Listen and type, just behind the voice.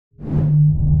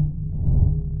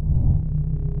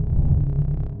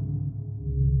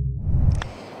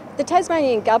The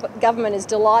Tasmanian government is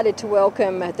delighted to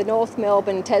welcome the North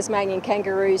Melbourne Tasmanian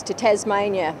Kangaroos to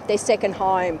Tasmania, their second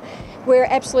home. We're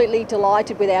absolutely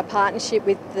delighted with our partnership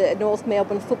with the North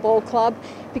Melbourne Football Club,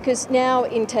 because now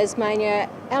in Tasmania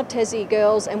our Tassie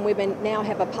girls and women now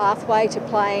have a pathway to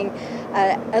playing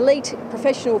elite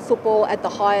professional football at the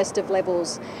highest of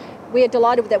levels. We are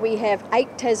delighted that we have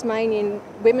 8 Tasmanian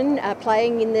women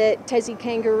playing in the Tassie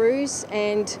Kangaroos,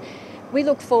 and we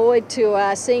look forward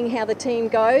to seeing how the team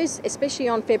goes, especially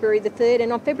on February the 3rd.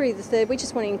 And on February the 3rd, we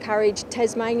just want to encourage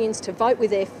Tasmanians to vote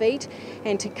with their feet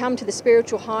and to come to the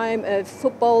spiritual home of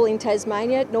football in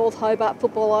Tasmania, North Hobart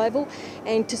Football Oval,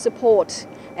 and to support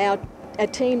a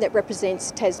team that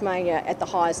represents Tasmania at the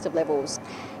highest of levels.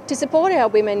 To support our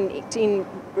women in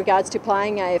regards to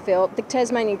playing AFL, the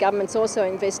Tasmanian government's also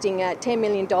investing $10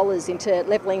 million into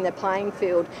levelling the playing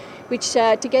field, which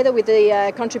together with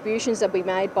the contributions that we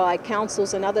made by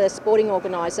councils and other sporting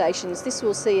organisations, this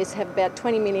will see us have about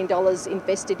 $20 million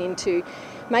invested into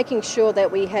making sure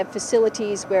that we have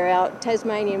facilities where our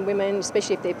Tasmanian women,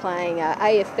 especially if they're playing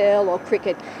AFL or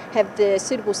cricket, have the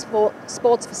suitable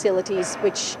sports facilities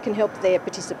which can help their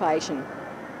participation.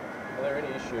 Are there any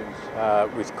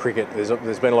issues with cricket?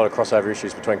 There's been a lot of crossover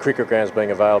issues between cricket grounds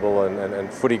being available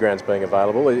and footy grounds being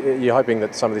available. Are you hoping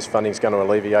that some of this funding is going to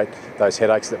alleviate those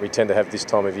headaches that we tend to have this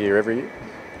time of year every year?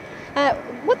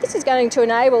 What this is going to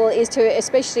enable is to,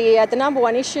 especially the number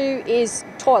one issue is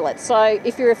toilets. So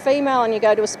if you're a female and you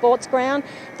go to a sports ground,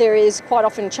 there is quite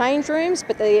often change rooms,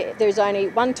 but there's only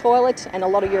one toilet and a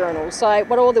lot of urinals. So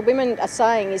what all the women are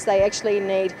saying is they actually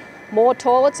need more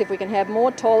toilets. If we can have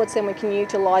more toilets, then we can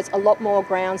utilise a lot more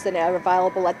grounds than are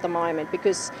available at the moment.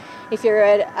 Because if you're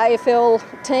an AFL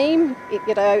team,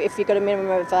 if you've got a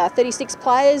minimum of 36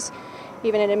 players,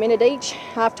 even at a minute each,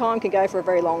 half time can go for a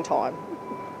very long time.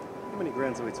 How many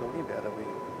grounds are we talking about? Are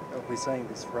we seeing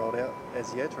this rolled out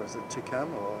as yet, or is it to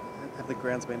come, or have the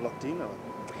grounds been locked in? Or?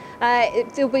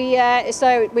 It'll be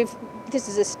This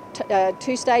is a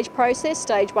two-stage process.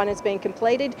 Stage 1 has been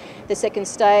completed. The second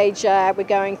stage, we're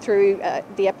going through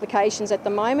the applications at the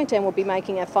moment, and we'll be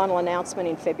making a final announcement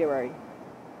in February.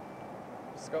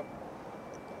 Scott?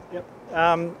 Yep.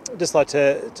 I'd just like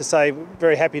to say,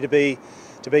 very happy to be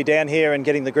down here and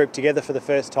getting the group together for the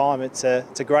first time. It's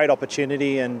a great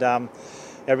opportunity, and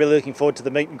really looking forward to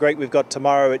the meet and greet we've got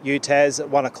tomorrow at UTAS at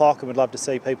 1 o'clock, and we'd love to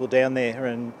see people down there.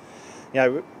 And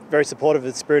very supportive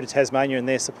of the Spirit of Tasmania and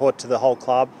their support to the whole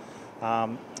club,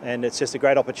 and it's just a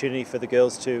great opportunity for the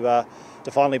girls to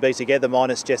finally be together,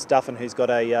 minus Jess Duffin, who's got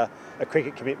a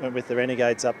cricket commitment with the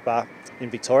Renegades up in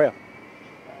Victoria.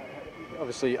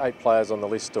 Obviously 8 players on the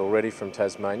list already from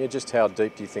Tasmania. Just how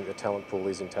deep do you think the talent pool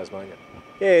is in Tasmania?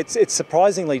 Yeah, it's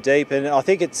surprisingly deep, and I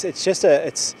think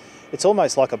it's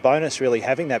almost like a bonus really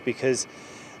having that, because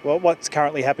what's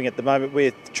currently happening at the moment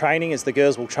with training is the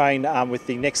girls will train with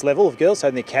the next level of girls, so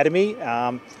in the academy,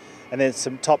 and then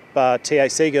some top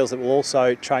TAC girls that will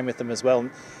also train with them as well.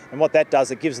 And what that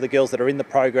does, it gives the girls that are in the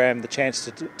program the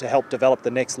chance to help develop the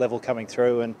next level coming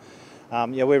through. And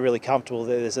we're really comfortable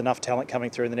that there's enough talent coming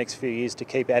through in the next few years to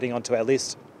keep adding onto our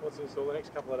list. What's in store the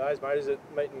next couple of days, mate? Is it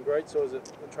meet and greets, or is it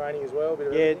the training as well?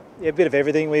 A bit of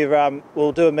everything.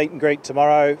 We'll do a meet and greet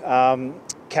tomorrow,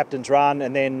 captain's run,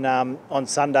 and then on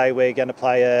Sunday we're going to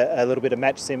play a little bit of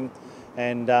match sim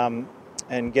and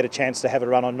get a chance to have a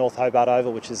run on North Hobart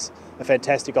Oval, which is a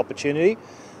fantastic opportunity.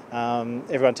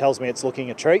 Everyone tells me it's looking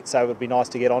a treat, so it would be nice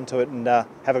to get onto it and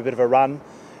have a bit of a run,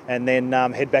 and then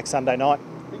head back Sunday night.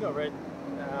 I think I read,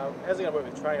 how's it going to work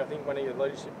with training? I think one of your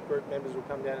leadership group members will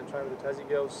come down and train with the Tassie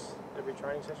girls every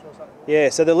training session or something? Yeah,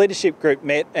 so the leadership group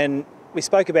met and we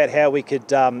spoke about how we could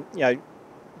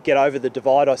get over the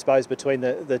divide, I suppose, between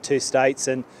the two states,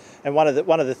 and one of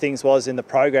the things was in the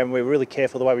program, we were really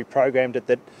careful the way we programmed it,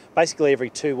 that basically every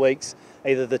 2 weeks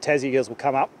either the Tassie girls will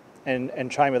come up and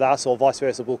train with us, or vice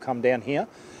versa, will come down here.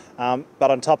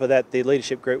 But on top of that, the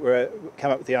leadership group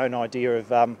come up with the own idea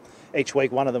of each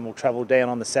week one of them will travel down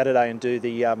on the Saturday and do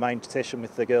the main session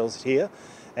with the girls here,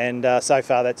 and so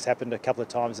far that's happened a couple of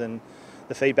times, and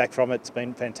the feedback from it's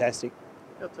been fantastic.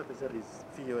 How tough is that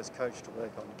for you as coach to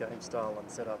work on game style and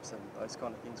setups and those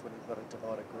kind of things when you've got a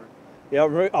divided group?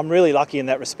 Yeah, I'm really lucky in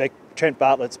that respect. Trent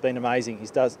Bartlett's been amazing. He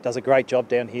does a great job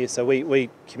down here, so we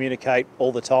communicate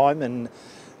all the time, and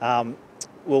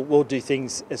we'll do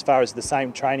things as far as the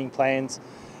same training plans,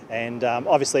 and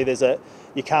obviously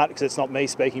you can't, because it's not me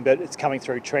speaking, but it's coming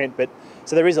through Trent, but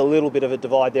so there is a little bit of a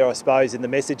divide there, I suppose, in the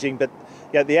messaging, but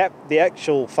the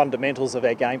actual fundamentals of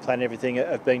our game plan and everything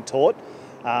have been taught.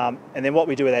 And then what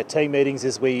we do with our team meetings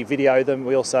is we video them.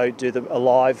 We also do them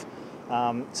live,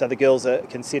 so the girls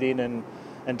can sit in and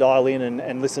and dial in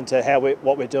and listen to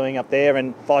what we're doing up there,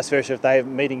 and vice versa. If they have a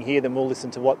meeting here, then we'll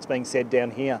listen to what's being said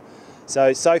down here.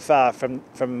 So far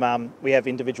from we have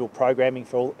individual programming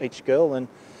for each girl, and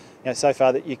so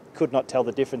far that you could not tell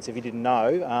the difference if you didn't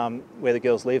know where the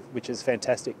girls live, which is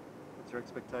fantastic. What's your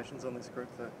expectations on this group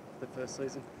for the first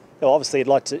season? Well, obviously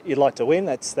you'd like to win.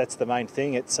 That's the main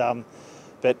thing.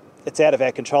 But it's out of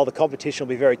our control. The competition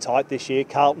will be very tight this year.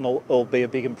 Carlton will be a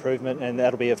big improvement, and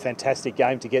that'll be a fantastic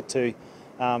game to get to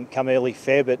come early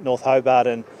Feb at North Hobart.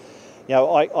 And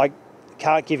I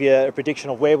can't give you a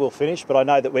prediction of where we'll finish, but I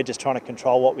know that we're just trying to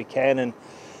control what we can. And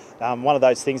one of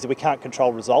those things that we can't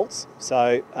control results.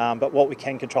 But what we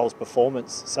can control is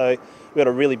performance. So we've got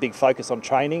a really big focus on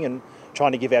training and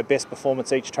trying to give our best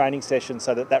performance each training session,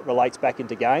 so that relates back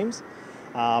into games.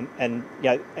 And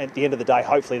at the end of the day,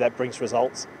 hopefully that brings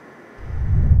results.